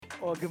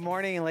Well, good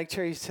morning, and like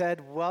Terry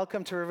said,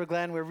 welcome to River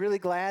Glen. We're really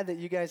glad that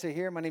you guys are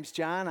here. My name's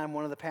John. I'm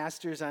one of the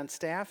pastors on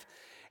staff.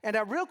 And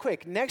real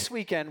quick, next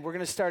weekend, we're going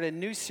to start a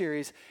new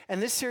series,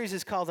 and this series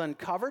is called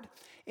Uncovered.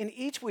 And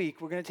each week,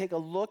 we're going to take a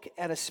look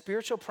at a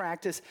spiritual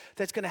practice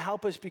that's going to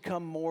help us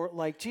become more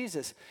like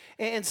Jesus.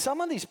 And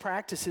some of these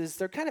practices,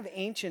 they're kind of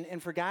ancient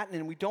and forgotten,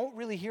 and we don't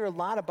really hear a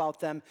lot about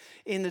them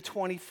in the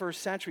 21st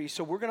century.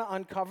 So we're going to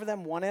uncover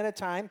them one at a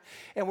time,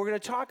 and we're going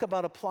to talk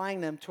about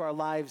applying them to our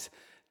lives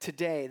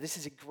today. This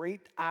is a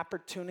great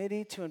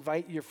opportunity to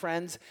invite your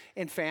friends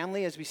and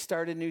family as we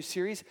start a new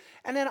series.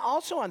 And then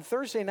also on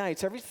Thursday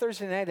nights, every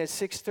Thursday night at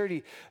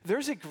 6:30,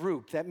 there's a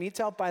group that meets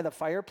out by the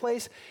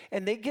fireplace,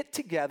 and they get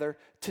together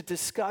to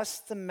discuss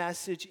the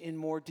message in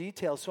more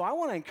detail. So I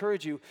want to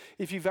encourage you,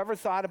 if you've ever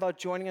thought about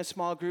joining a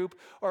small group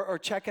or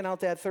checking out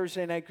that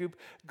Thursday night group,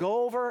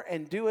 go over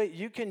and do it.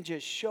 You can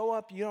just show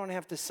up. You don't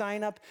have to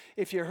sign up.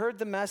 If you heard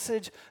the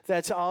message,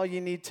 that's all you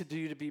need to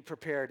do to be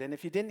prepared. And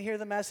if you didn't hear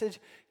the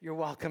message, you're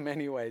welcome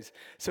anyways.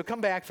 So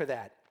come back for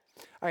that.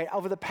 All right,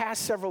 over the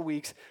past several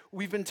weeks,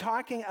 we've been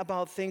talking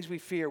about things we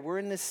fear. We're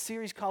in this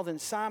series called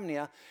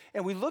Insomnia,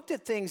 and we looked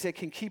at things that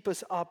can keep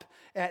us up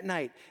at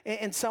night.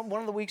 And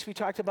one of the weeks we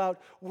talked about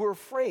we're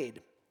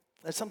afraid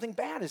that something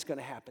bad is going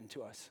to happen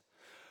to us.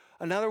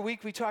 Another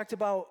week we talked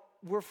about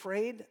we're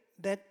afraid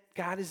that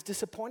God is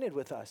disappointed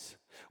with us.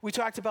 We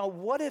talked about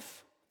what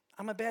if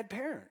I'm a bad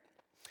parent?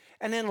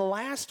 And then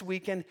last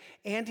weekend,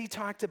 Andy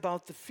talked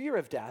about the fear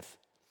of death.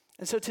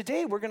 And so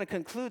today we're going to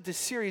conclude this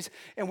series,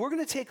 and we're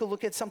going to take a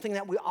look at something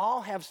that we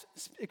all have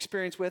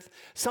experience with,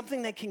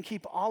 something that can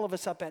keep all of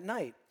us up at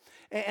night,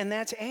 and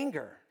that's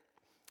anger.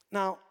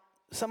 Now,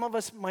 some of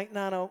us might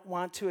not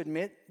want to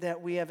admit that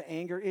we have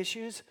anger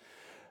issues,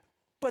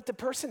 but the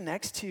person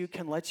next to you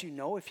can let you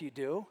know if you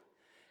do.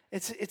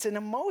 It's an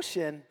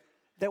emotion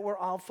that we're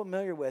all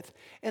familiar with.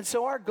 And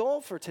so our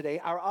goal for today,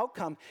 our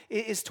outcome,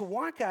 is to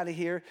walk out of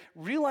here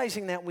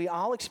realizing that we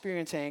all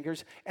experience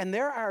angers, and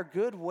there are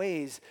good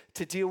ways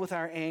to deal with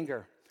our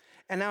anger.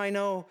 And now I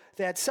know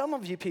that some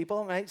of you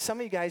people, right, some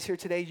of you guys here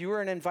today, you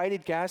were an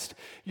invited guest.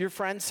 Your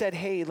friend said,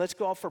 hey, let's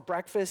go out for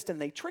breakfast, and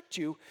they tricked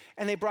you,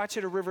 and they brought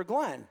you to River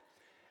Glen.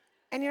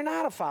 And you're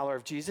not a follower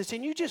of Jesus,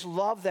 and you just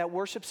love that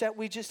worship set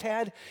we just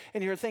had,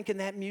 and you're thinking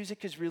that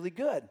music is really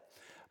good.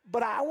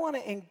 But I want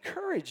to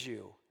encourage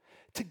you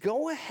to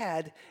go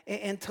ahead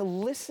and to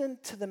listen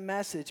to the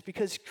message,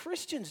 because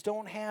Christians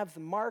don't have the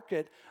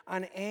market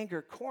on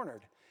anger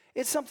cornered.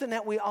 It's something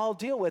that we all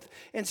deal with.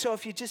 And so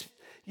if you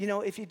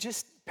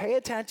just pay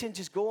attention,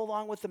 just go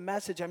along with the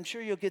message, I'm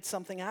sure you'll get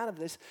something out of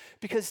this.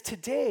 Because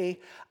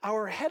today,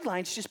 our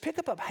headlines, just pick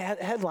up a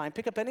headline,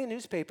 pick up any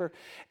newspaper,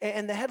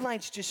 and the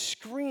headlines just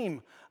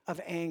scream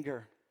of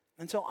anger.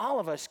 And so all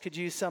of us could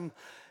use some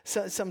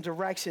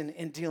direction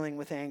in dealing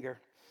with anger.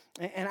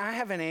 And I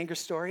have an anger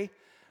story.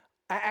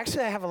 I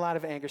have a lot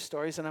of anger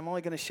stories, and I'm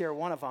only going to share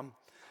one of them.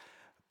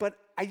 But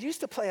I used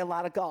to play a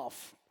lot of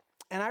golf,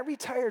 and I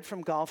retired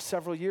from golf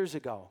several years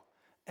ago.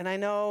 And I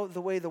know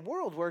the way the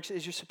world works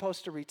is you're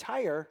supposed to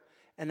retire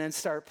and then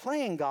start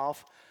playing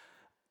golf,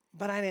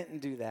 but I didn't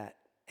do that.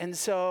 And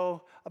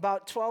so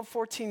about 12,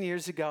 14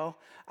 years ago,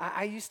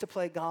 I used to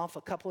play golf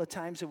a couple of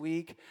times a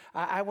week.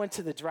 I went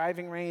to the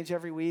driving range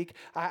every week.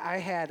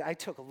 I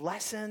took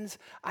lessons.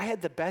 I had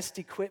the best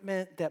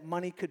equipment that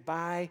money could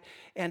buy.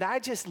 And I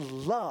just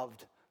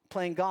loved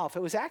playing golf.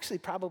 It was actually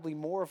probably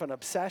more of an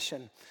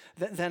obsession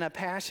than a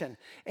passion.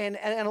 And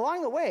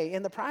along the way,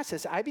 in the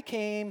process, I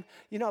became,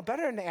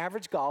 better than an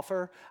average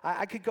golfer.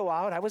 I could go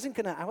out. I wasn't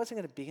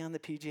gonna be on the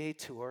PGA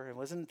Tour. It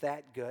wasn't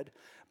that good.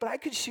 But I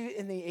could shoot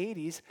in the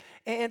 80s.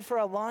 And for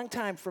a long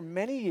time, for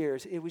many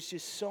years, it was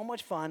just so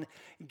much fun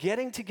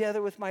getting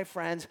together with my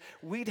friends.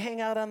 We'd hang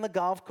out on the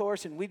golf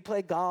course, and we'd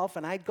play golf,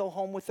 and I'd go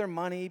home with their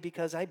money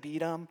because I beat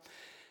them.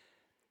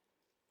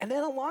 And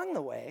then along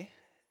the way,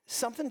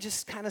 something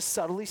just kind of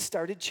subtly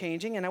started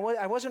changing, and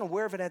I wasn't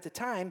aware of it at the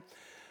time,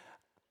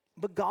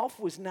 but golf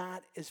was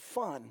not as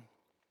fun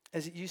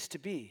as it used to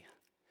be.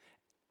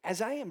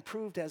 As I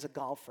improved as a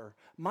golfer,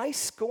 my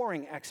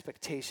scoring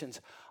expectations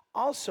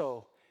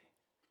also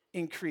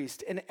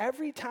increased, and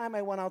every time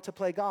I went out to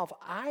play golf,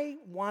 I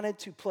wanted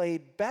to play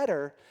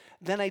better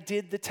than I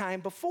did the time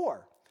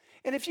before.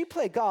 And if you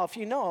play golf,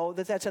 you know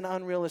that that's an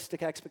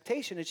unrealistic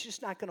expectation. It's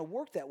just not going to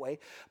work that way.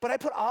 But I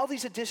put all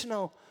these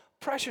additional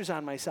pressures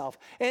on myself.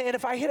 And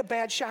if I hit a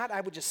bad shot, I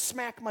would just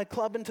smack my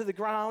club into the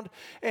ground.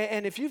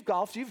 And if you've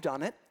golfed, you've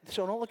done it.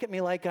 So don't look at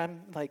me like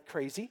I'm like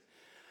crazy.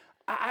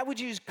 I would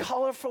use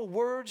colorful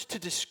words to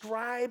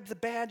describe the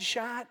bad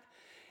shot.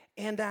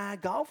 And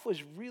golf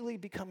was really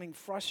becoming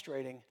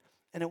frustrating.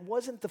 And it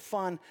wasn't the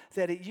fun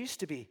that it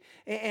used to be.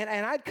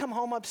 And I'd come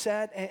home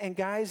upset, and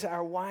guys,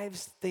 our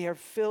wives, they are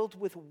filled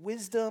with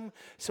wisdom,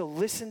 so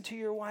listen to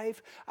your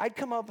wife. I'd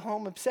come up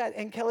home upset,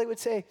 and Kelly would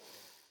say,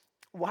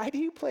 why do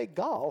you play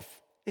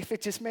golf if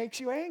it just makes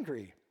you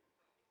angry?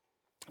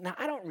 Now,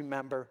 I don't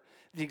remember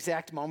the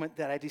exact moment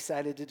that I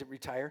decided to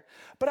retire,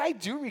 but I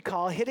do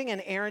recall hitting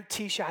an errant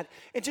tee shot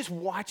and just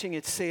watching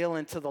it sail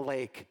into the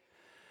lake.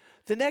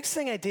 The next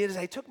thing I did is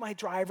I took my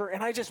driver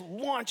and I just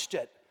launched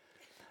it.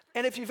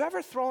 And if you've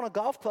ever thrown a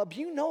golf club,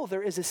 you know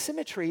there is a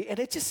symmetry, and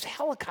it just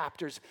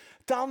helicopters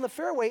down the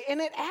fairway,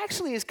 and it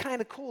actually is kind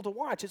of cool to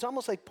watch. It's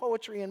almost like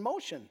poetry in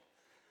motion.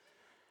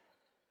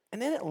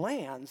 And then it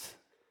lands,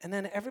 and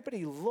then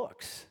everybody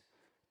looks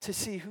to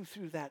see who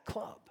threw that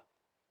club.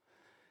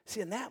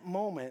 See, in that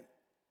moment,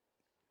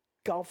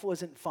 golf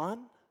wasn't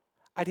fun.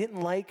 I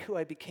didn't like who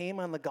I became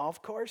on the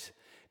golf course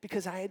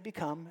because I had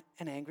become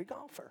an angry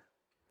golfer.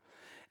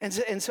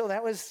 And so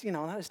that was,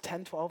 that was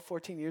 10, 12,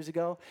 14 years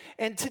ago.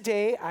 And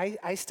today,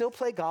 I still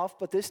play golf,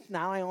 but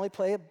now I only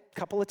play a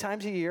couple of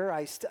times a year.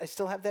 I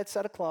still have that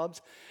set of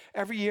clubs.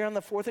 Every year on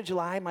the 4th of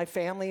July, my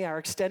family, our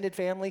extended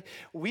family,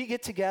 we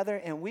get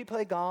together and we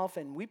play golf,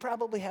 and we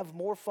probably have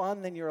more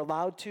fun than you're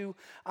allowed to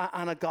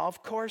on a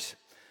golf course.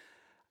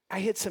 I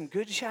hit some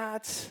good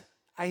shots.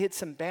 I hit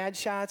some bad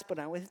shots, but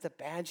I hit the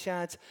bad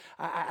shots.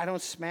 I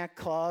don't smack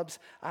clubs.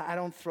 I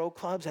don't throw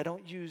clubs. I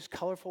don't use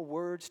colorful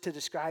words to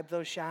describe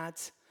those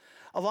shots.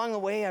 Along the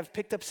way, I've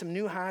picked up some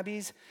new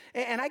hobbies,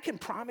 and I can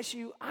promise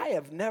you, I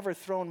have never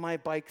thrown my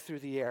bike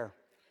through the air.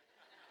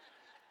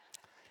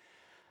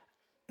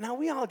 Now,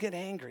 we all get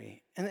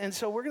angry, and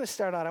so we're going to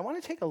start out. I want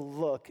to take a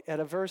look at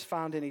a verse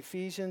found in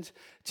Ephesians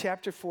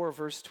chapter 4,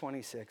 verse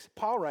 26.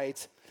 Paul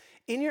writes,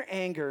 "In your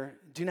anger,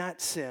 do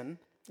not sin.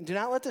 Do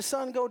not let the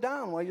sun go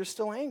down while you're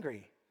still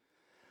angry."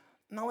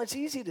 Now, it's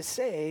easy to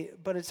say,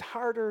 but it's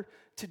harder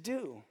to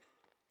do.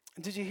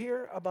 Did you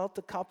hear about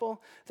the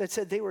couple that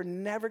said they were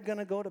never going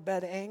to go to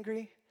bed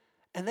angry?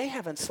 And they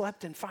haven't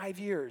slept in 5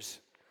 years.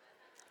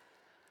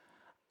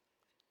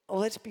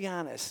 Let's be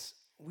honest.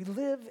 We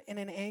live in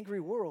an angry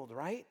world,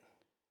 right?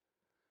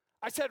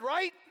 I said,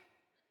 right?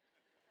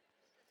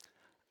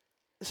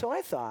 So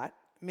I thought,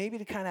 maybe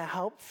to kind of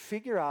help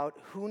figure out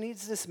who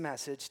needs this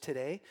message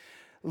today,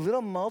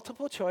 little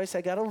multiple choice.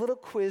 I got a little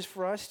quiz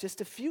for us,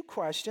 just a few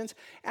questions,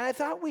 and I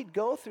thought we'd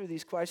go through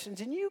these questions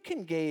and you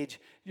can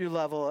gauge your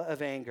level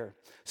of anger.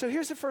 So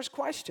here's the first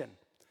question.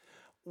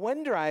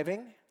 When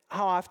driving,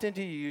 how often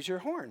do you use your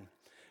horn?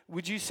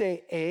 Would you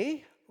say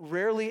A,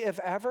 rarely if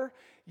ever?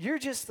 You're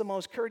just the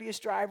most courteous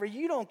driver.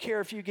 You don't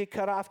care if you get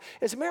cut off.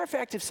 As a matter of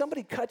fact, if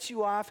somebody cuts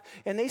you off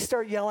and they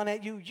start yelling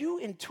at you, you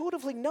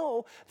intuitively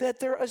know that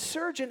they're a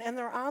surgeon and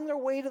they're on their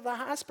way to the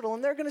hospital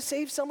and they're going to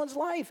save someone's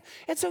life.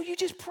 And so you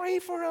just pray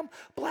for them.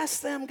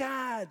 Bless them,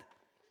 God.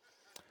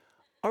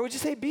 Or would you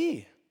say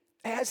B,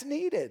 as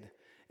needed?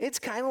 It's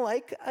kind of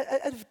like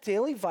a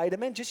daily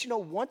vitamin. Just,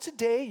 once a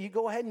day, you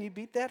go ahead and you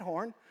beat that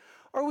horn.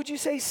 Or would you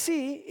say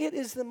C, it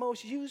is the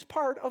most used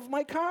part of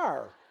my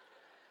car?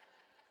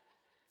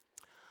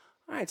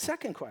 All right,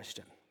 second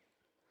question.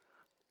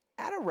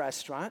 At a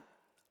restaurant,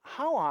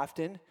 how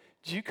often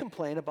do you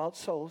complain about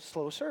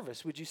slow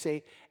service? Would you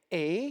say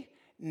A,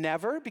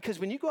 never? Because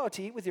when you go out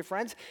to eat with your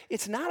friends,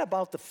 it's not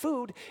about the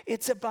food,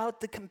 it's about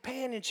the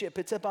companionship,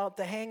 it's about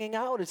the hanging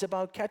out, it's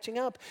about catching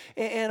up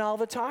and all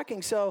the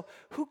talking. So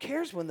who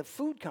cares when the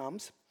food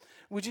comes?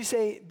 Would you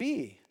say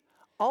B,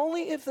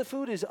 only if the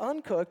food is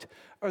uncooked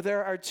or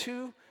there are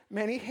too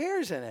many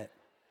hairs in it?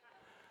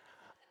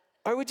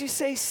 Or would you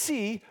say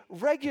C,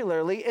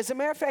 regularly? As a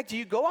matter of fact,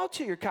 you go out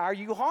to your car,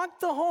 you honk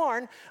the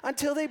horn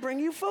until they bring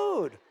you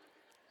food.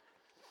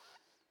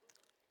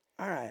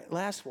 All right,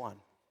 last one.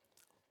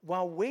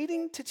 While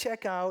waiting to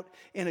check out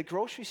in a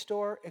grocery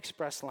store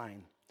express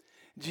line,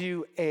 do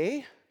you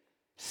A,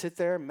 sit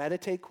there,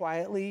 meditate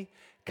quietly,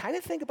 kind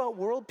of think about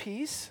world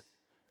peace?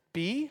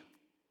 B,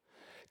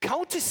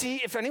 count to see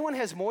if anyone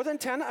has more than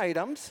 10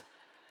 items?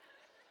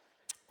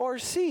 Or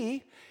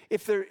C,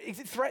 if they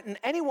threaten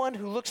anyone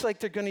who looks like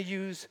they're going to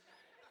use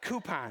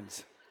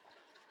coupons?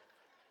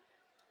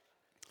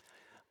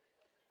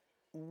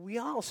 We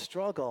all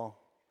struggle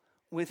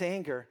with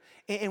anger.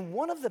 And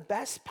one of the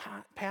best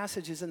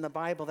passages in the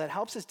Bible that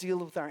helps us deal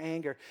with our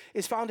anger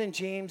is found in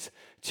James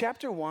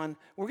chapter 1.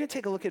 We're going to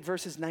take a look at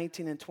verses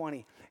 19 and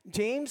 20.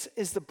 James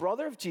is the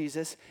brother of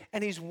Jesus,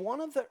 and he's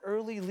one of the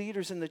early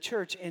leaders in the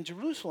church in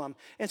Jerusalem.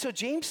 And so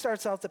James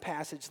starts out the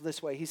passage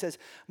this way. He says,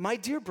 "My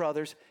dear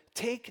brothers,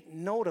 take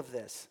note of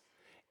this."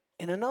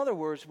 And in other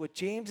words, what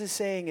James is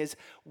saying is,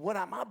 what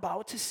I'm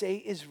about to say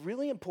is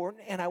really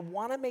important, and I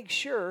want to make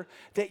sure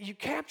that you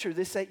capture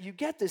this, that you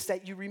get this,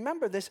 that you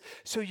remember this,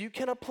 so you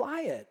can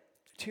apply it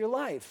to your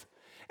life.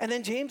 And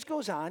then James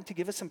goes on to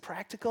give us some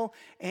practical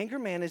anger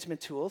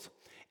management tools.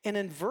 And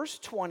in verse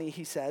 20,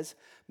 he says,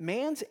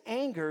 man's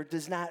anger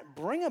does not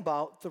bring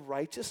about the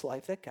righteous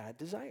life that God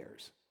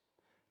desires.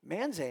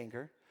 Man's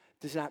anger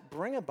does not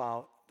bring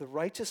about the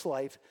righteous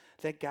life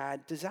that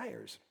God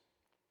desires.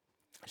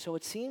 So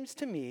it seems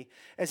to me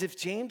as if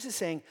James is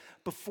saying,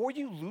 before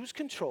you lose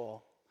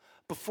control,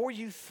 before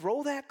you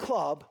throw that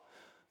club,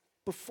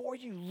 before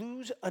you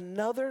lose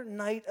another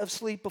night of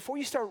sleep, before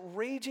you start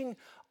raging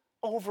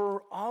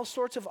over all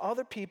sorts of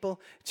other people,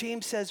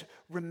 James says,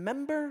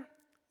 remember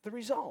the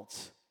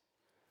results.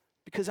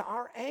 Because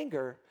our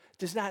anger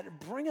does not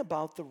bring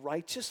about the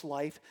righteous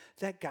life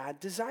that God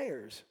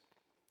desires.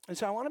 And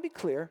so I want to be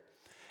clear,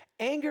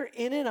 anger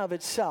in and of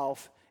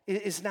itself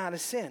is not a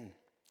sin.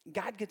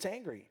 God gets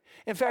angry.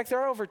 In fact, there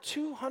are over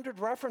 200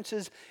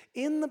 references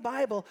in the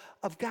Bible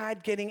of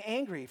God getting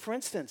angry. For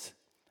instance,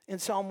 in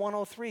Psalm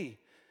 103,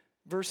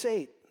 verse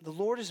 8, the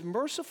Lord is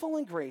merciful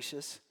and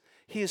gracious.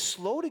 He is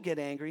slow to get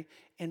angry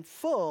and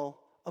full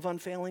of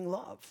unfailing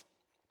love.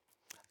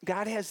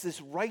 God has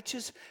this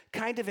righteous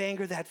kind of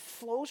anger that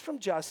flows from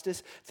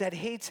justice, that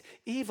hates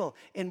evil.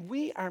 And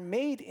we are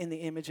made in the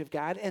image of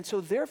God, and so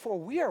therefore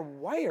we are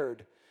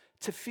wired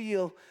to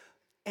feel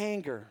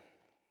anger.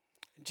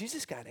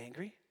 Jesus got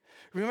angry.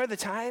 Remember the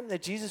time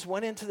that Jesus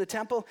went into the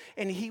temple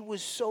and he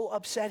was so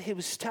upset,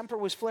 his temper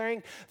was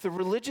flaring. The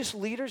religious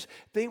leaders,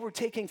 they were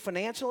taking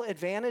financial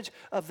advantage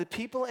of the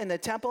people in the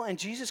temple, and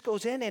Jesus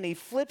goes in and he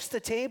flips the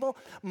table.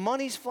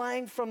 Money's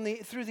flying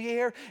through the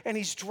air, and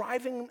he's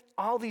driving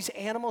all these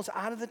animals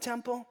out of the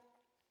temple.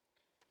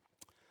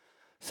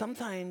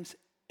 Sometimes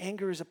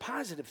anger is a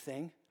positive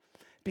thing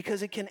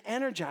because it can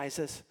energize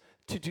us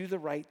to do the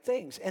right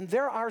things. And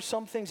there are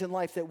some things in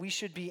life that we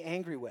should be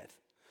angry with.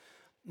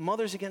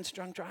 Mothers Against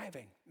Drunk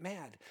Driving,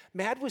 MADD.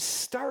 MADD was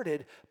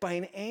started by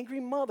an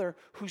angry mother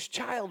whose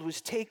child was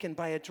taken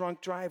by a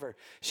drunk driver.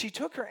 She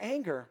took her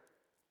anger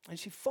and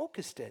she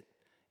focused it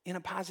in a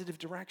positive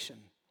direction.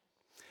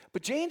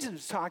 But James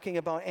is talking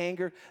about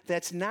anger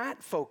that's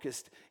not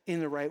focused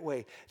in the right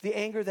way, the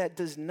anger that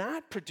does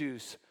not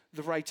produce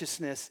the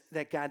righteousness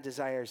that God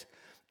desires.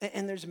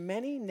 And there's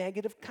many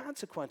negative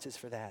consequences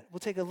for that.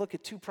 We'll take a look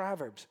at two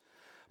Proverbs.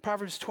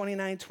 Proverbs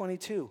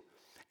 29:22.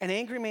 An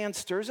angry man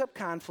stirs up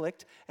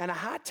conflict, and a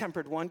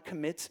hot-tempered one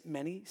commits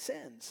many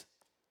sins.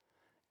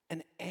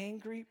 An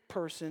angry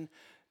person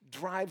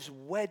drives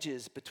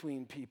wedges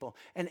between people.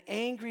 An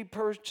angry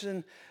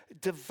person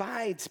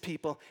divides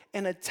people.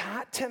 And a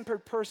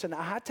hot-tempered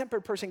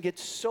person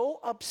gets so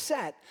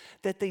upset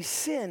that they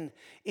sin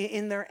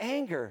in their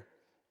anger.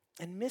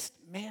 And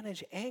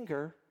mismanaged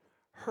anger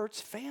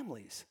hurts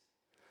families.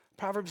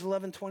 Proverbs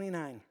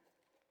 11:29.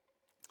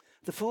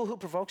 The fool who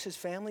provokes his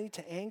family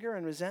to anger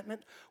and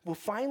resentment will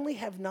finally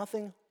have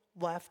nothing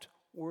left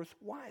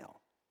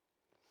worthwhile.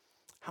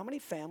 How many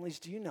families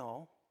do you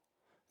know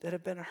that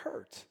have been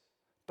hurt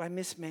by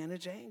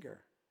mismanaged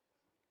anger?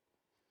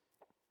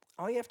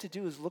 All you have to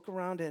do is look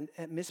around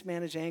at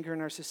mismanaged anger in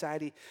our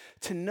society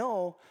to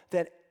know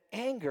that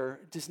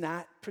anger does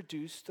not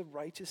produce the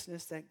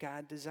righteousness that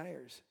God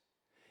desires.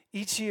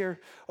 Each year,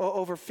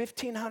 over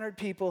 1,500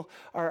 people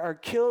are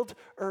killed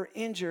or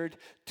injured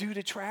due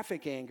to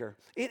traffic anger.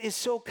 It is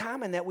so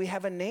common that we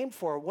have a name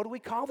for it. What do we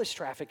call this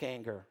traffic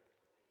anger?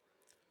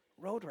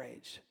 Road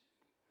rage.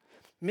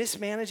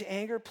 Mismanaged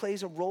anger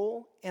plays a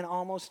role in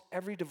almost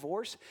every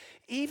divorce.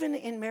 Even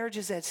in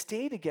marriages that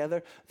stay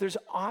together, there's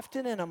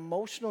often an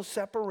emotional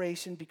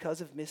separation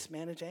because of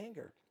mismanaged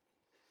anger.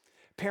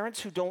 Parents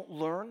who don't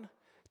learn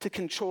to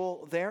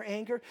control their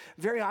anger,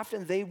 very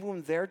often they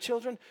wound their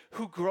children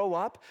who grow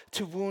up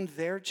to wound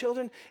their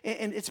children.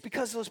 And it's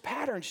because those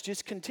patterns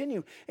just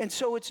continue. And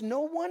so it's no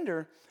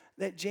wonder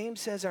that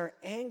James says our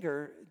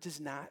anger does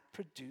not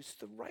produce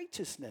the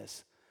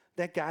righteousness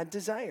that God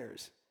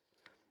desires.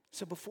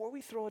 So before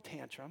we throw a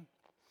tantrum,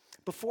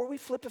 before we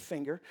flip a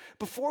finger,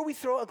 before we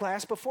throw a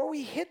glass, before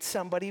we hit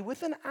somebody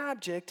with an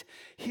object,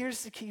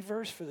 here's the key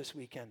verse for this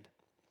weekend.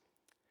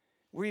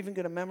 We're even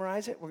going to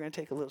memorize it. We're going to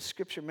take a little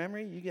scripture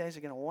memory. You guys are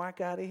going to walk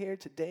out of here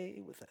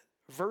today with a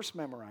verse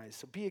memorized,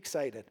 so be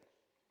excited.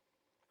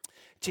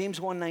 James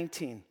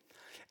 1:19.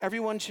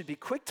 Everyone should be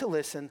quick to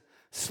listen,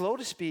 slow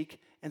to speak,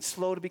 and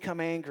slow to become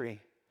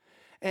angry.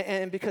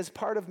 And because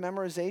part of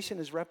memorization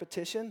is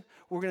repetition,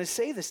 we're going to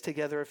say this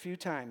together a few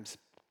times.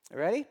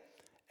 Ready?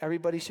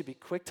 Everybody should be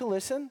quick to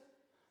listen,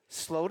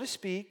 slow to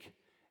speak,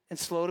 and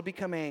slow to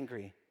become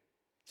angry.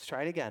 Let's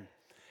try it again.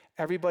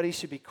 Everybody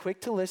should be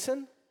quick to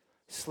listen,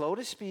 slow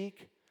to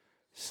speak,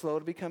 slow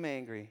to become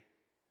angry.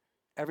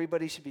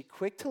 Everybody should be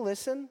quick to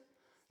listen,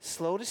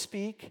 slow to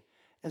speak,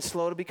 and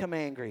slow to become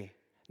angry.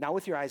 Now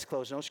with your eyes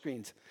closed, no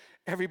screens.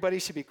 Everybody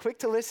should be quick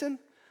to listen,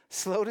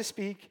 slow to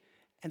speak,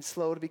 and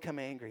slow to become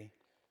angry.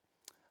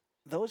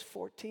 Those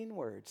 14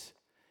 words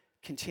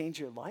can change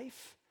your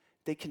life,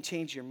 they can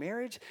change your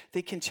marriage,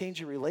 they can change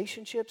your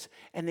relationships,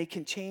 and they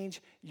can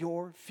change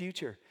your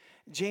future.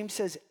 James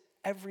says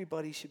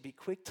everybody should be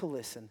quick to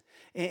listen.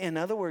 In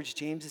other words,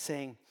 James is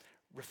saying,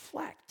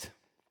 reflect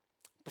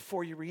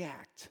before you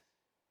react.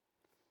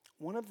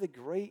 One of the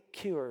great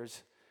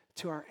cures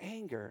to our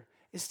anger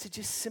is to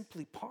just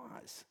simply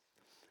pause.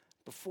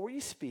 Before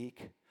you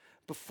speak,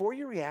 before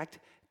you react,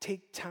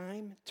 take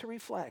time to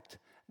reflect.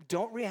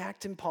 Don't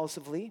react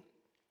impulsively.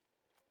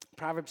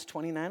 Proverbs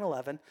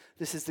 29:11,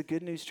 this is the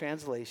Good News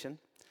Translation.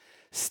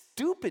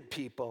 Stupid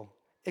people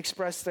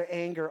express their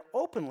anger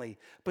openly,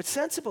 but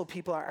sensible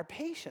people are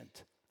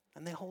patient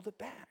and they hold it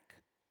back.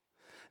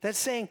 That's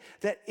saying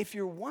that if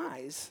you're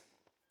wise,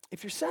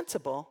 if you're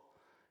sensible,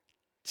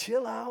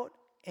 chill out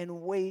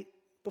and wait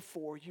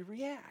before you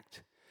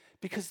react.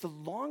 Because the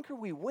longer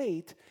we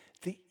wait,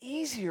 the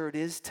easier it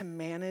is to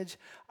manage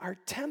our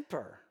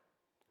temper.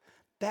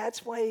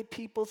 That's why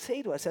people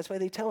say to us, that's why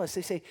they tell us,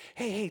 they say,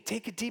 hey,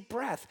 take a deep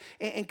breath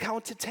and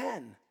count to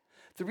 10.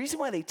 The reason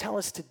why they tell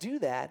us to do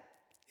that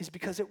is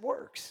because it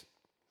works.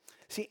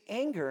 See,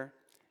 anger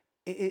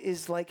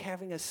is like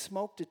having a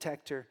smoke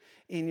detector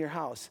in your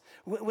house.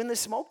 When the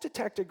smoke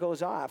detector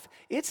goes off,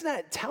 it's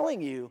not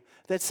telling you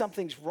that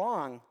something's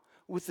wrong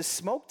with the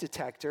smoke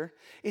detector.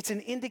 It's an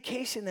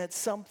indication that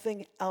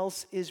something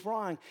else is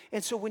wrong.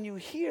 And so when you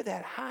hear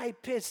that high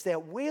pitch,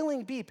 that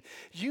wailing beep,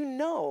 you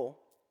know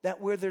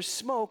that where there's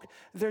smoke,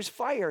 there's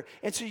fire.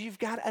 And so you've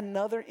got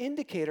another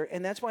indicator.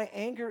 And that's why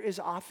anger is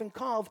often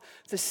called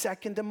the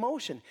second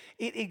emotion.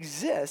 It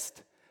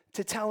exists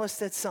to tell us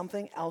that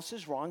something else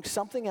is wrong,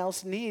 something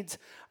else needs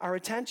our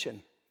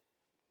attention.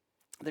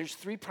 There's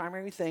three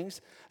primary things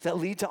that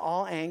lead to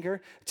all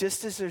anger,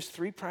 just as there's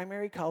three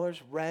primary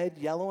colors, red,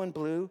 yellow, and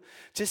blue,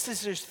 just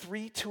as there's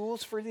three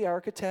tools for the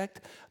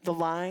architect, the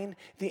line,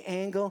 the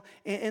angle,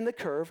 and the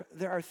curve.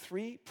 There are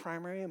three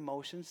primary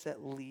emotions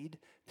that lead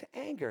to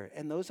anger,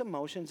 and those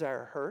emotions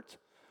are hurt,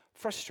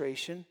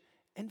 frustration,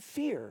 and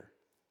fear.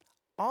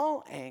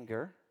 All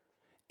anger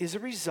is a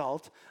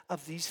result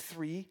of these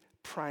three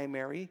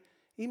primary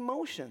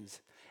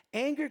emotions.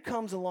 Anger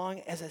comes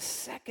along as a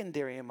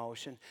secondary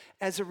emotion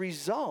as a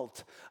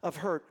result of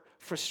hurt,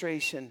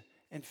 frustration,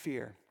 and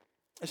fear.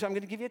 So I'm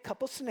going to give you a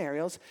couple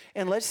scenarios,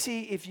 and let's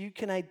see if you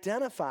can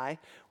identify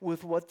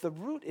with what the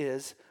root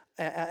is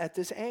at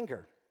this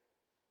anger.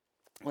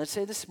 Let's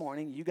say this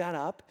morning you got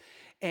up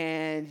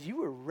and you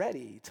were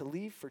ready to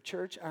leave for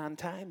church on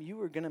time. You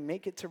were going to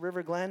make it to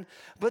River Glen,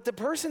 but the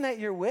person that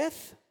you're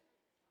with,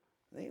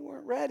 they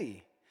weren't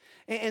ready.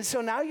 And so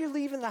now you're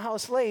leaving the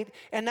house late,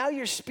 and now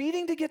you're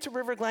speeding to get to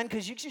River Glen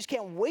because you just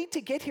can't wait to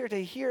get here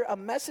to hear a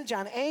message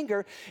on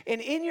anger.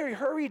 And in your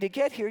hurry to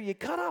get here, you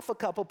cut off a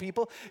couple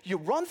people, you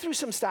run through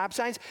some stop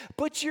signs,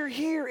 but you're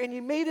here and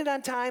you made it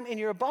on time, and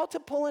you're about to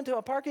pull into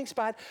a parking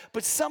spot,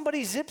 but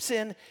somebody zips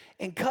in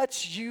and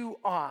cuts you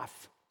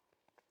off.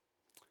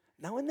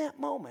 Now in that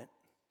moment,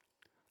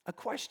 a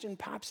question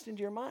pops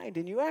into your mind,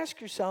 and you ask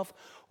yourself,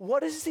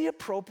 what is the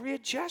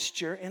appropriate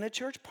gesture in a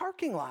church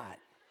parking lot?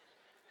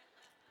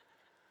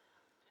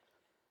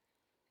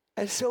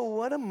 And so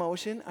what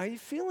emotion are you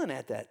feeling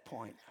at that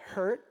point?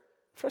 Hurt,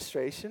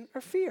 frustration, or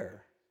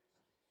fear?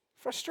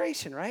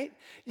 Frustration, right?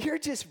 You're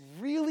just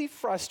really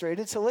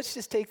frustrated. So let's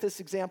just take this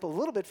example a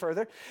little bit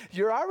further.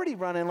 You're already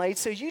running late,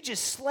 so you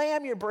just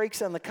slam your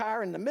brakes on the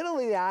car in the middle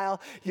of the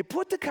aisle. You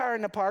put the car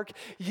in the park.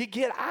 You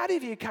get out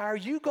of your car.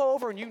 You go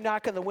over and you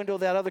knock on the window of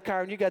that other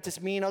car, and you got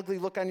this mean, ugly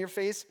look on your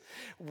face.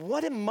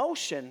 What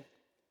emotion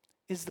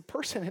is the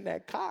person in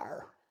that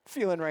car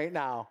feeling right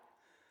now?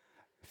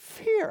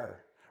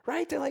 Fear.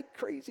 Right? They're like,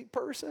 crazy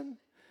person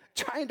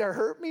trying to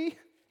hurt me.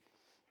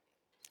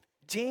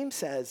 James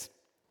says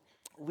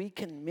we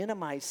can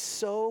minimize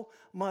so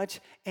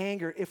much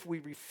anger if we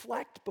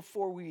reflect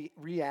before we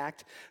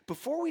react,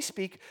 before we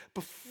speak,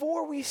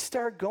 before we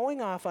start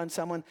going off on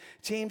someone.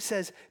 James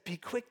says, be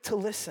quick to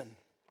listen.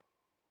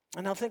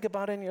 And now think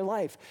about it in your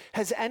life.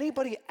 Has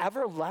anybody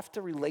ever left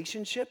a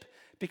relationship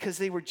because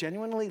they were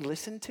genuinely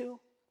listened to?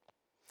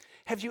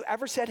 Have you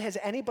ever said, has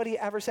anybody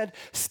ever said,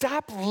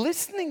 stop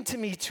listening to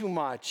me too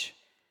much?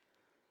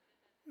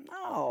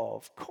 No,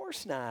 of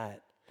course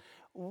not.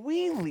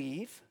 We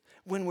leave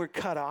when we're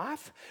cut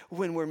off,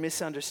 when we're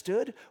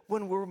misunderstood,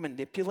 when we're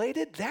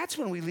manipulated. That's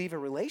when we leave a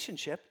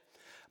relationship.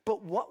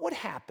 But what would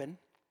happen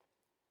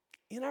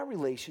in our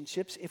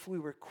relationships if we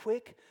were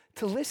quick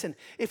to listen,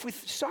 if we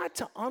sought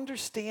to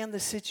understand the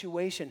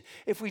situation,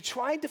 if we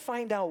tried to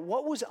find out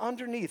what was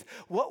underneath,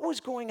 what was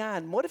going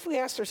on? What if we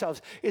asked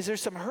ourselves, is there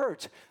some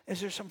hurt?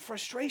 Is there some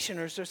frustration?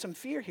 Or is there some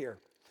fear here?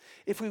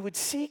 If we would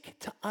seek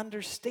to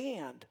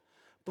understand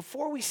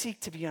before we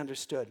seek to be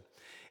understood,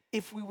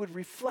 if we would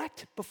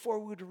reflect before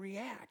we would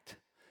react,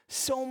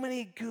 so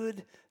many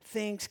good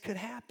things could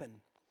happen.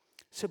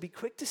 So be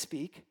quick to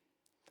speak.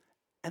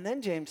 And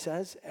then James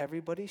says,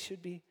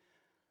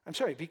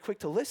 be quick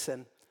to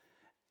listen.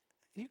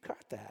 You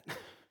caught that.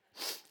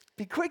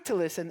 Be quick to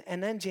listen.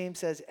 And then James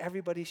says,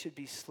 everybody should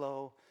be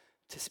slow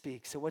to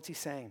speak. So what's he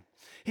saying?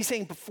 He's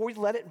saying before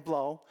you let it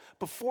blow,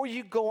 before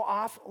you go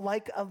off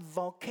like a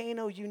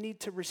volcano, you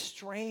need to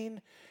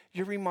restrain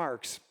your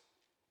remarks.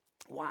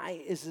 Why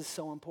is this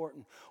so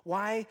important?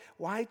 Why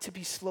to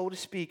be slow to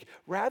speak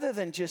rather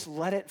than just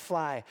let it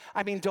fly?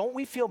 I mean, don't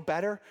we feel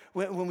better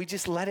when we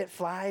just let it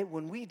fly,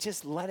 when we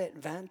just let it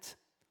vent?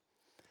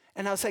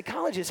 And now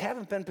psychologists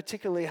haven't been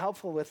particularly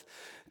helpful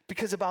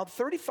because about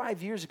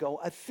 35 years ago,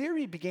 a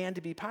theory began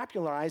to be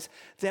popularized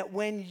that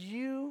when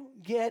you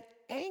get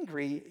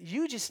angry,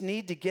 you just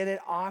need to get it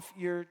off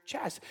your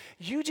chest.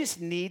 You just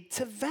need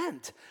to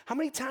vent. How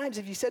many times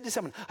have you said to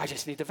someone, I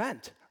just need to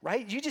vent,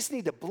 right? You just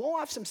need to blow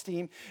off some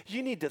steam.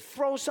 You need to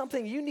throw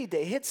something. You need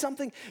to hit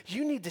something.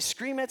 You need to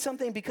scream at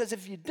something, because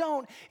if you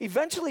don't,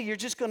 eventually you're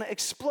just going to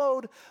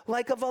explode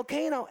like a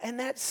volcano. And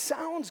that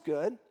sounds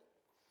good.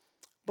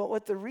 But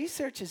what the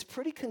research is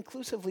pretty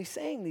conclusively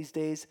saying these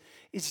days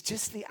is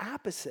just the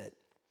opposite.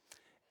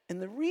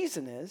 And the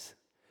reason is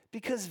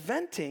because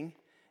venting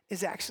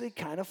is actually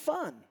kind of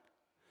fun.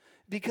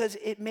 Because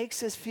it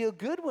makes us feel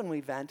good when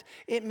we vent.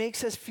 It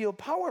makes us feel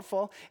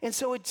powerful. And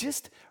so it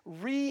just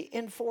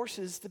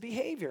reinforces the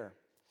behavior.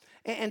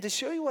 And to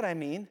show you what I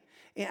mean,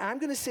 I'm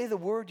going to say the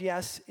word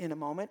yes in a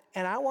moment,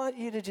 and I want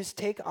you to just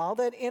take all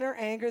that inner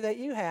anger that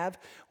you have.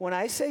 When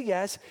I say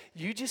yes,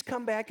 you just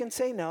come back and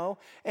say no.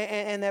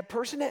 And that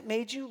person that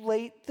made you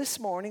late this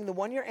morning, the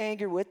one you're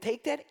angry with,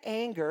 take that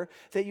anger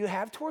that you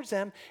have towards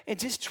them and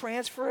just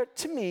transfer it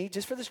to me,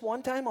 just for this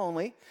one time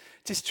only.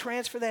 Just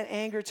transfer that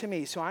anger to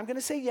me. So I'm going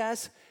to say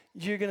yes,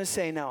 you're going to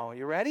say no.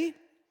 You ready?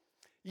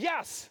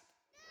 Yes.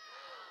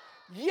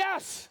 No.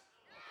 Yes.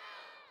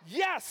 No.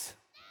 Yes.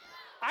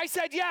 No. I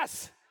said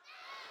yes.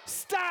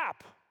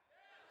 Stop.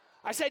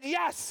 I said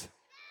yes.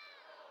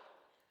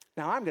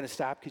 Now I'm going to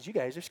stop because you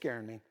guys are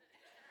scaring me.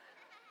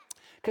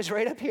 Because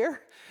right up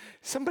here,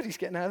 somebody's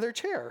getting out of their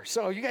chair.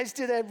 So you guys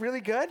did that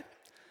really good.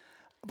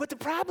 But the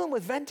problem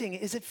with venting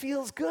is it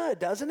feels good,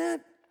 doesn't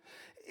it?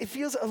 It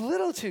feels a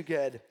little too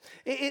good.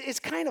 It's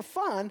kind of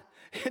fun.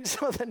 And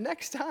so the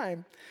next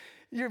time,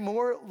 you're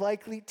more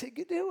likely to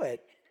do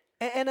it.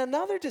 And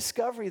another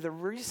discovery the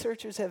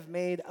researchers have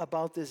made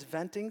about this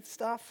venting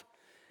stuff,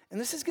 and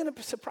this is going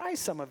to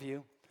surprise some of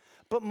you,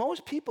 but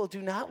most people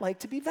do not like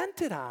to be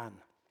vented on.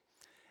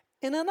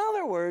 And in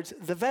other words,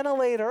 the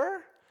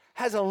ventilator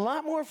has a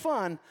lot more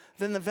fun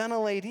than the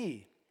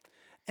ventilatee.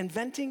 And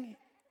venting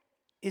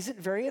isn't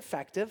very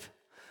effective.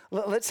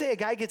 Let's say a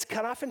guy gets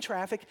cut off in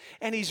traffic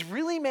and he's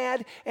really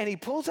mad and he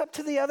pulls up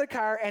to the other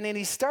car and then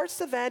he starts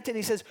to vent and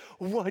he says,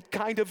 "What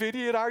kind of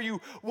idiot are you?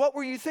 What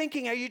were you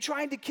thinking? Are you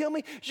trying to kill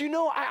me? You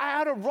know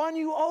I ought to run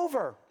you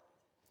over."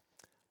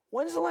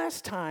 When's the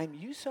last time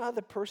you saw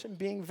the person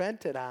being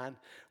vented on?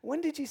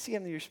 When did you see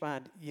him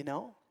respond, "You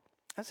know,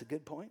 that's a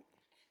good point.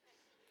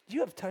 You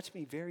have touched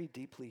me very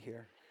deeply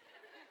here.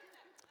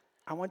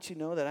 I want you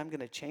to know that I'm going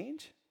to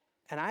change,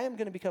 and I am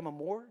going to become a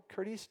more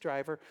courteous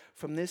driver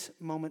from this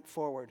moment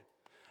forward.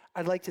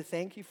 I'd like to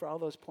thank you for all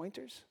those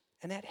pointers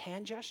and that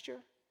hand gesture.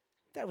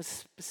 That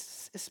was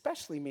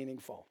especially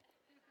meaningful."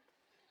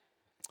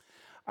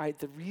 All right,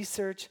 the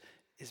research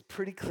is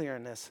pretty clear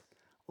on this.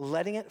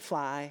 Letting it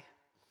fly,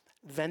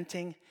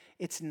 venting,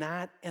 it's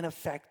not an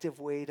effective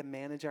way to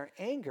manage our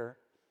anger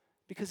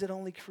because it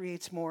only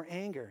creates more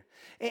anger.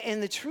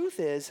 And the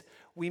truth is,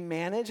 we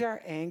manage our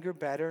anger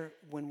better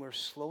when we're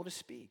slow to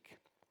speak,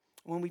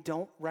 when we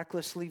don't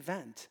recklessly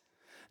vent.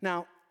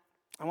 Now,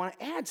 I want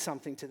to add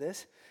something to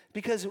this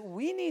because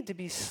we need to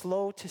be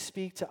slow to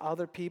speak to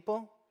other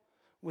people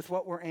with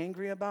what we're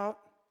angry about.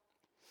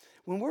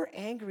 When we're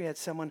angry at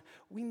someone,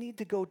 we need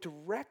to go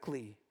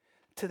directly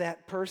to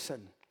that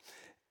person.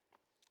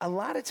 A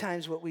lot of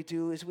times what we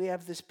do is we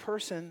have this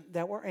person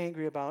that we're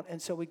angry about,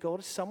 and so we go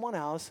to someone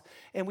else,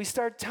 and we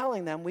start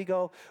telling them,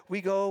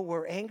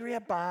 we're angry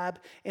at Bob,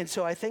 and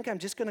so I think I'm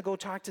just going to go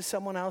talk to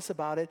someone else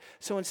about it.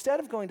 So instead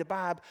of going to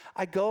Bob,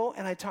 I go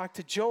and I talk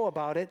to Joe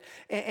about it,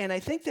 and I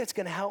think that's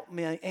going to help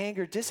my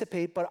anger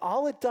dissipate, but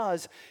all it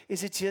does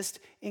is it just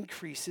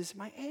increases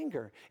my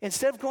anger.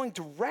 Instead of going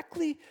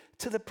directly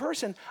to the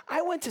person,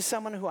 I went to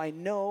someone who I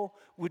know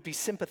would be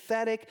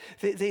sympathetic.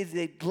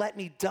 They'd let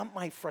me dump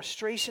my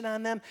frustration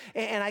on them,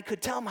 and I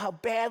could tell them how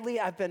badly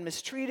I've been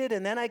mistreated,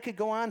 and then I could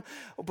go on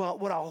about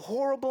what a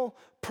horrible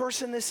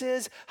person this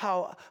is,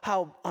 how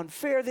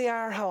unfair they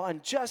are, how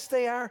unjust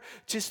they are.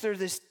 Just they're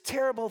this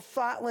terrible,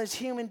 thoughtless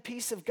human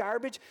piece of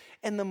garbage.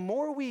 And the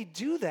more we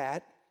do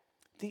that,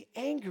 the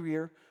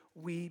angrier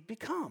we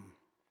become.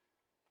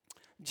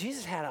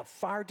 Jesus had a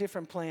far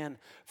different plan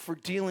for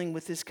dealing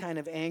with this kind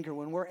of anger.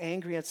 When we're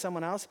angry at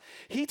someone else,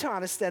 he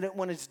taught us that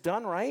when it's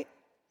done right,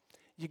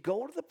 you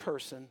go to the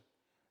person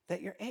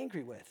that you're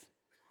angry with.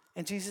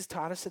 And Jesus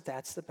taught us that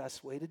that's the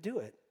best way to do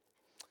it.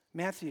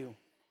 Matthew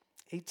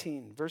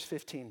 18, verse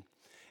 15.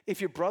 If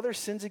your brother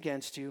sins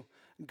against you,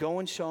 go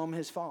and show him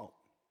his fault.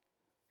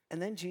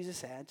 And then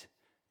Jesus adds,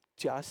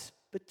 just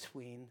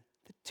between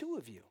the two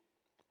of you.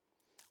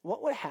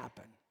 What would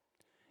happen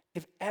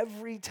if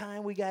every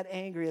time we got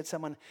angry at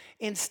someone,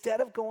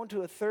 instead of going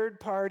to a third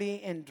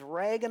party and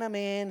dragging them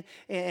in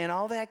and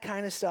all that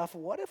kind of stuff,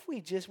 what if we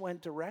just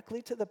went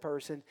directly to the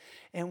person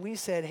and we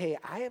said, "Hey,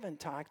 I haven't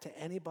talked to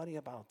anybody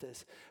about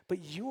this,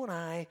 but you and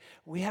I,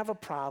 we have a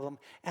problem,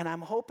 and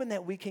I'm hoping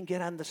that we can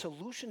get on the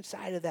solution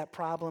side of that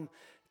problem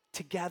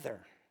together."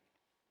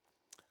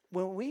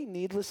 When we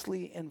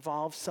needlessly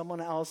involve someone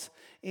else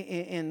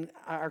in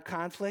our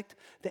conflict,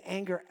 the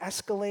anger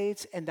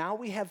escalates, and now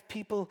we have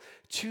people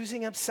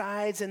choosing up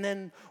sides, and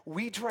then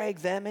we drag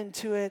them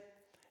into it.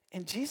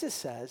 And Jesus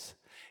says,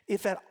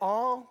 if at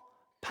all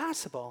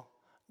possible,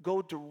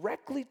 go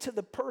directly to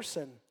the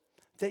person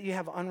that you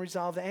have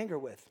unresolved anger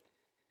with.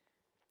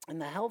 And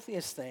the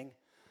healthiest thing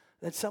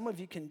that some of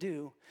you can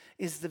do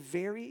is the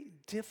very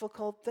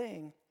difficult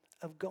thing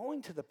of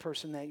going to the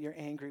person that you're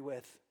angry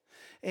with.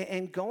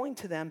 And going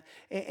to them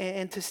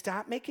and to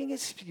stop making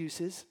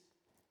excuses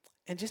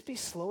and just be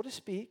slow to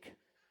speak,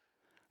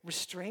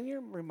 restrain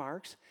your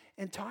remarks,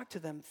 and talk to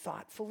them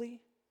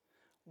thoughtfully,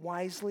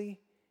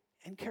 wisely,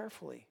 and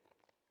carefully.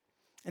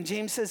 And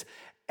James says,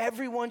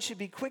 everyone should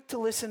be quick to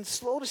listen,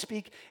 slow to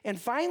speak, and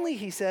finally,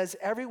 he says,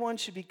 everyone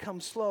should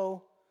become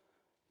slow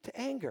to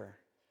anger.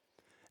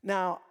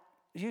 Now,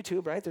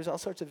 YouTube, right? There's all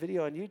sorts of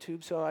video on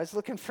YouTube. So I was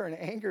looking for an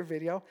anger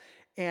video.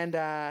 And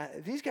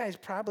these guys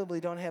probably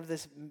don't have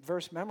this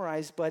verse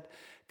memorized, but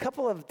a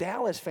couple of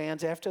Dallas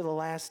fans after the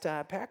last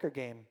Packer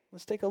game.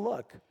 Let's take a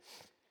look.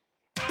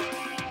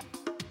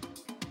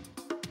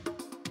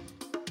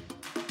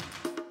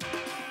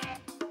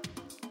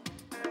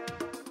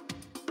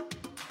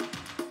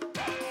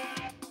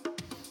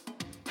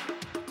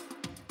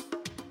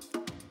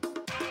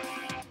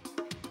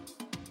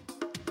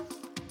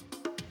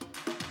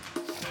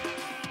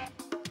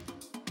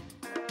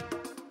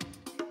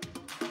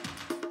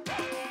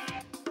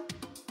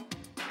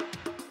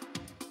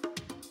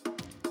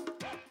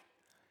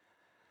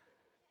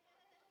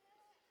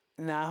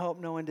 Now, I hope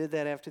no one did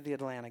that after the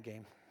Atlanta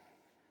game.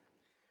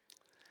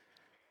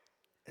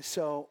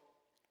 So,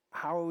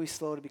 how are we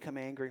slow to become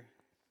angry?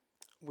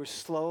 We're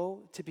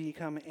slow to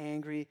become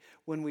angry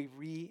when we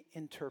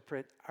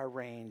reinterpret our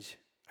rage.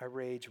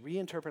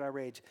 Reinterpret our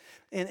rage.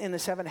 In the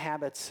 7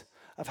 Habits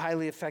of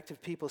Highly Effective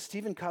People,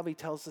 Stephen Covey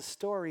tells the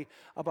story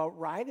about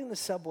riding the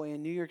subway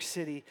in New York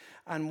City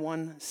on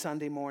one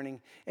Sunday morning.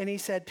 And he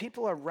said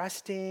people are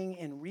resting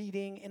and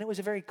reading, and it was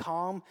a very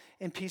calm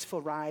and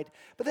peaceful ride.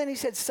 But then he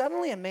said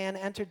suddenly a man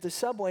entered the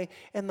subway,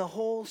 and the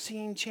whole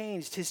scene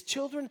changed. His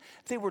children,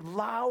 they were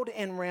loud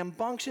and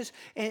rambunctious,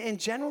 and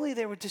generally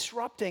they were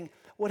disrupting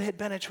what had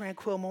been a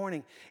tranquil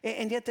morning.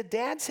 And yet the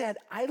dad sat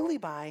idly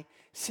by,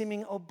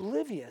 seeming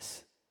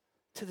oblivious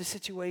to the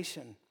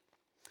situation.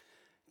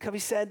 Covey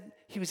said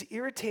he was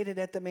irritated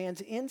at the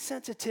man's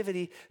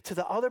insensitivity to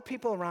the other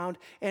people around.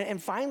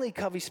 And finally,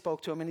 Covey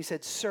spoke to him and he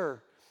said,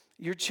 "Sir,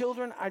 your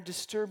children are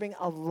disturbing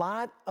a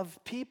lot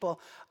of people.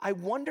 I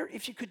wonder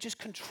if you could just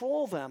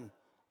control them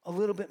a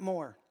little bit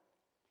more."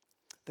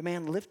 The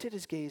man lifted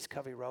his gaze,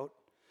 Covey wrote,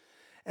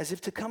 as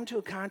if to come to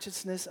a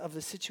consciousness of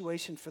the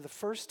situation for the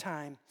first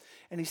time.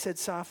 And he said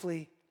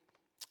softly,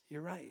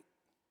 "You're right.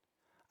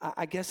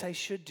 I guess I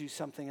should do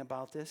something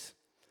about this.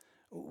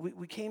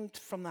 We came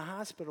from the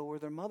hospital where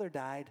their mother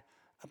died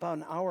about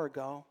an hour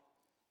ago,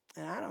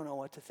 and I don't know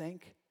what to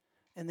think,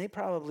 and they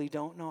probably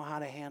don't know how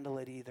to handle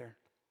it either."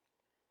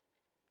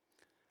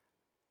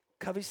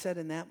 Covey said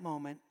in that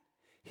moment,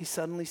 he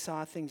suddenly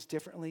saw things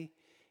differently.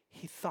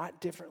 He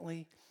thought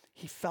differently.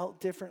 He felt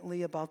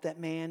differently about that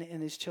man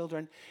and his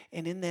children,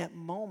 and in that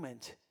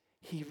moment,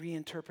 he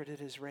reinterpreted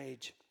his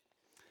rage.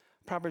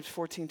 Proverbs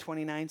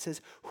 14:29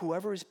 says,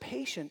 "Whoever is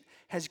patient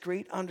has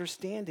great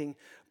understanding,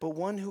 but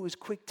one who is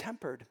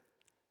quick-tempered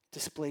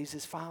displays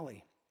his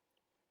folly."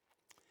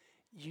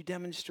 You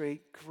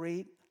demonstrate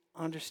great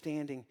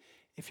understanding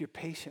if you're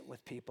patient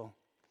with people.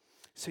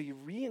 So you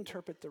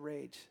reinterpret the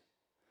rage.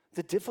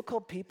 The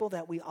difficult people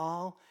that we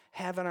all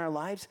have in our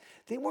lives,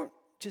 they weren't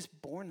just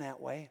born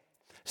that way.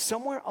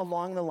 Somewhere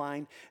along the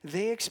line,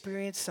 they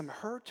experienced some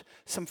hurt,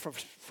 some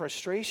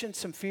frustration,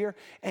 some fear,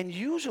 and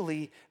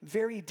usually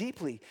very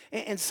deeply.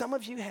 And some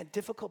of you had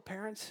difficult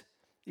parents.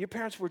 Your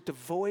parents were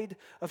devoid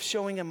of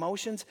showing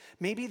emotions.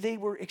 Maybe they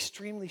were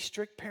extremely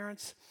strict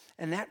parents,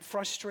 and that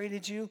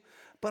frustrated you.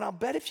 But I'll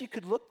bet if you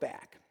could look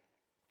back,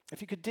 if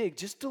you could dig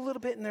just a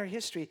little bit in their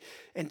history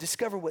and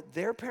discover what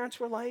their parents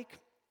were like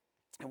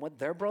and what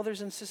their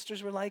brothers and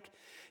sisters were like,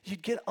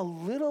 you'd get a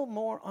little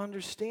more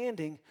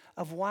understanding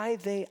of why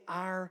they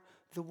are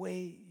the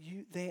way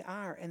they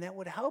are. And that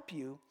would help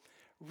you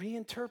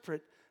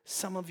reinterpret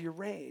some of your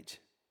rage.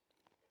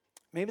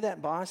 Maybe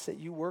that boss that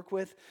you work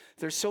with,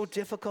 they're so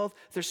difficult,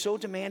 they're so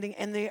demanding,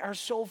 and they are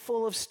so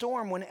full of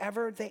storm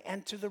whenever they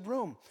enter the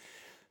room.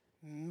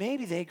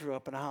 Maybe they grew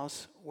up in a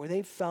house where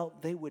they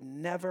felt they would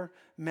never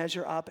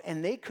measure up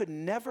and they could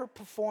never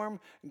perform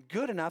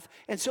good enough.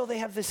 And so they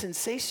have this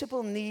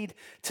insatiable need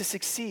to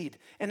succeed.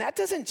 And that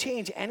doesn't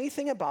change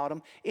anything about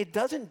them. It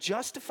doesn't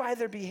justify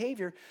their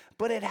behavior,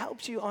 but it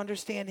helps you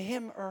understand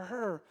him or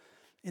her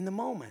in the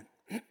moment.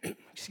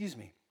 Excuse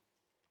me.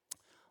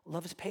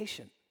 Love is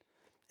patient,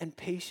 and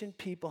patient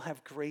people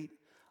have great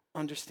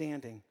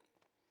understanding.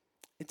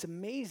 It's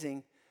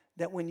amazing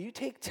that when you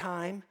take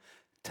time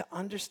to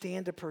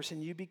understand a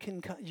person, you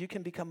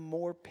can become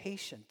more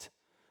patient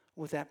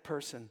with that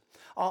person.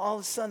 All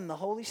of a sudden, the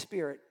Holy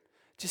Spirit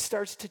just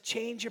starts to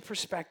change your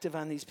perspective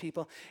on these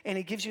people, and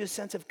it gives you a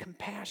sense of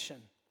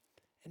compassion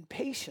and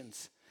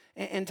patience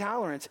and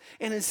tolerance.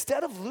 And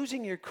instead of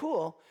losing your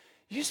cool,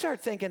 you start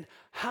thinking,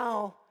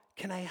 how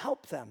can I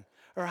help them?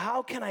 Or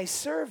how can I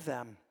serve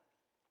them?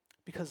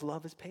 Because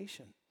love is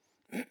patient.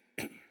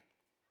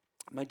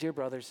 My dear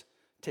brothers,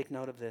 take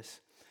note of this.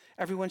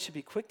 Everyone should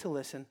be quick to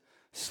listen,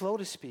 slow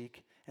to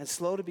speak, and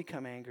slow to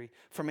become angry,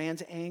 for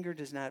man's anger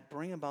does not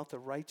bring about the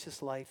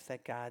righteous life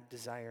that God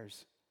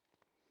desires.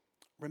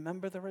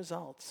 Remember the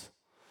results.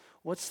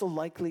 What's the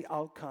likely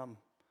outcome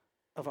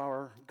of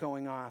our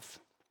going off?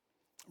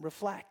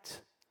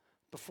 Reflect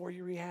before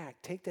you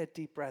react. Take that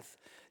deep breath.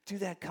 Do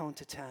that count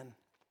to 10.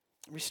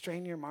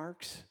 Restrain your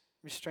remarks.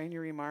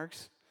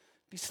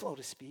 Be slow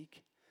to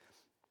speak.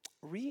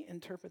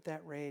 Reinterpret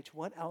that rage.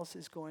 What else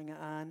is going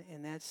on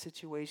in that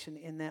situation,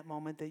 in that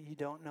moment that you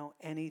don't know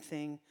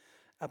anything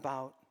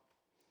about?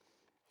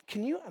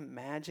 Can you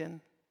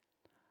imagine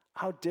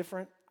how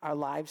different our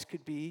lives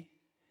could be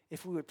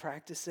if we would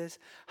practice this,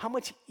 how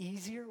much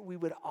easier we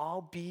would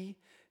all be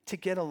to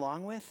get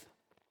along with?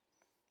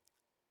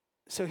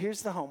 So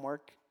here's the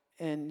homework,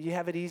 and you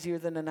have it easier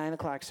than the 9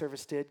 o'clock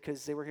service did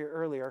because they were here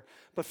earlier.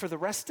 But for the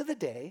rest of the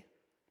day,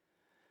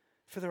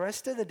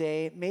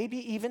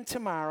 maybe even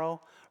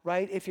tomorrow,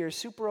 right, if you're a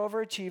super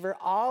overachiever,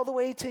 all the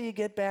way till you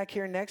get back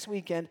here next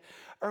weekend,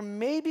 or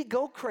maybe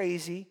go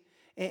crazy,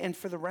 and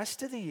for the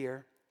rest of the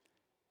year,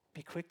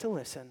 be quick to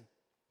listen,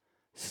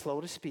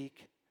 slow to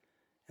speak,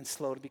 and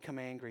slow to become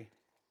angry.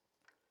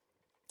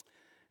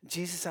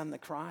 Jesus on the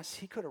cross,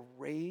 he could have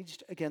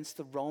raged against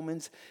the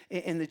Romans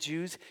and the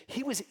Jews.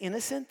 He was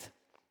innocent.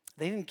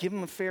 They didn't give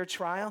him a fair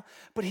trial,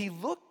 but he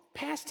looked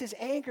past his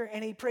anger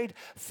and he prayed,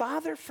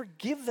 Father,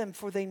 forgive them,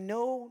 for they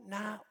know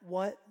not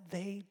what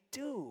they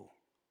do.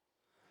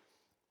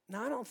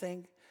 Now, I don't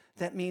think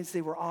that means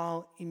they were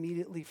all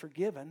immediately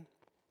forgiven,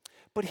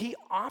 but he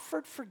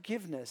offered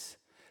forgiveness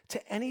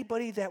to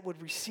anybody that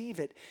would receive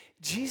it.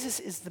 Jesus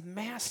is the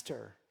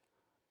master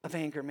of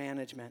anger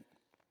management.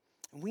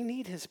 We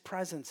need his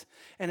presence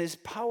and his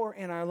power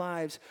in our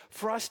lives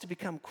for us to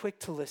become quick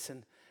to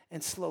listen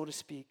and slow to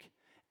speak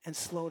and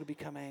slow to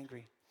become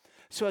angry.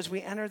 So as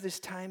we enter this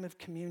time of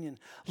communion,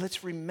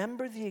 let's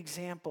remember the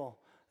example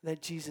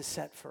that Jesus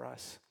set for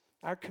us.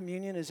 Our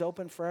communion is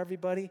open for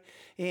everybody.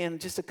 In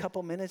just a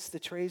couple minutes, the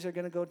trays are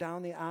going to go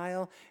down the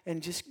aisle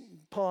and just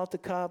pull out the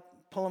cup,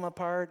 pull them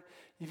apart.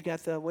 You've got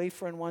the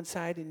wafer on one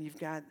side and you've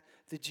got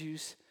the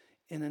juice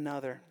in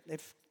another.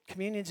 If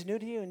communion's new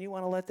to you and you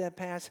want to let that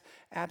pass,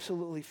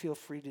 absolutely feel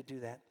free to do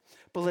that.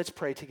 But let's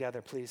pray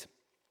together, please.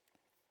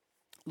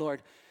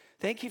 Lord,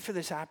 thank you for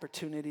this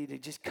opportunity to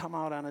just come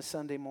out on a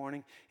Sunday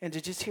morning and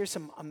to just hear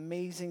some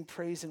amazing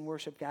praise and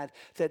worship, God,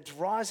 that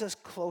draws us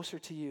closer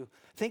to you.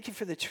 Thank you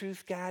for the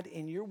truth, God,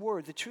 in your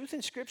word, the truth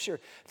in Scripture,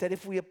 that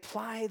if we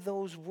apply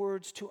those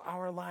words to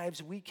our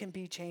lives, we can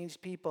be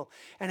changed people.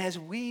 And as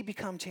we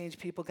become changed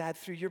people, God,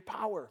 through your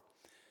power,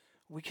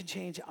 we can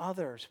change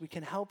others. We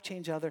can help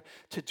change others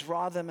to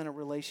draw them in a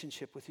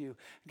relationship with you.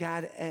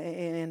 God,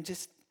 in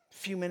just a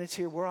few minutes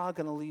here, we're all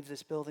going to leave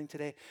this building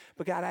today.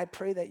 But God, I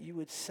pray that you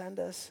would send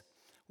us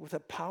with a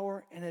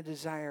power and a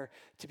desire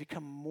to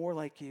become more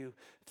like you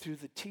through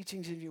the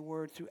teachings of your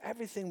word, through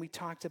everything we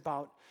talked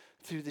about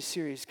through the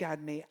series.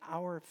 God, may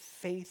our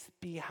faith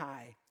be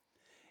high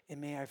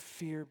and may our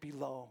fear be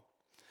low.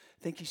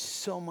 Thank you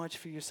so much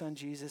for your son,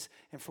 Jesus,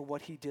 and for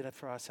what he did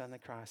for us on the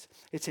cross.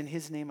 It's in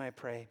his name I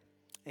pray.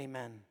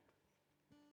 Amen.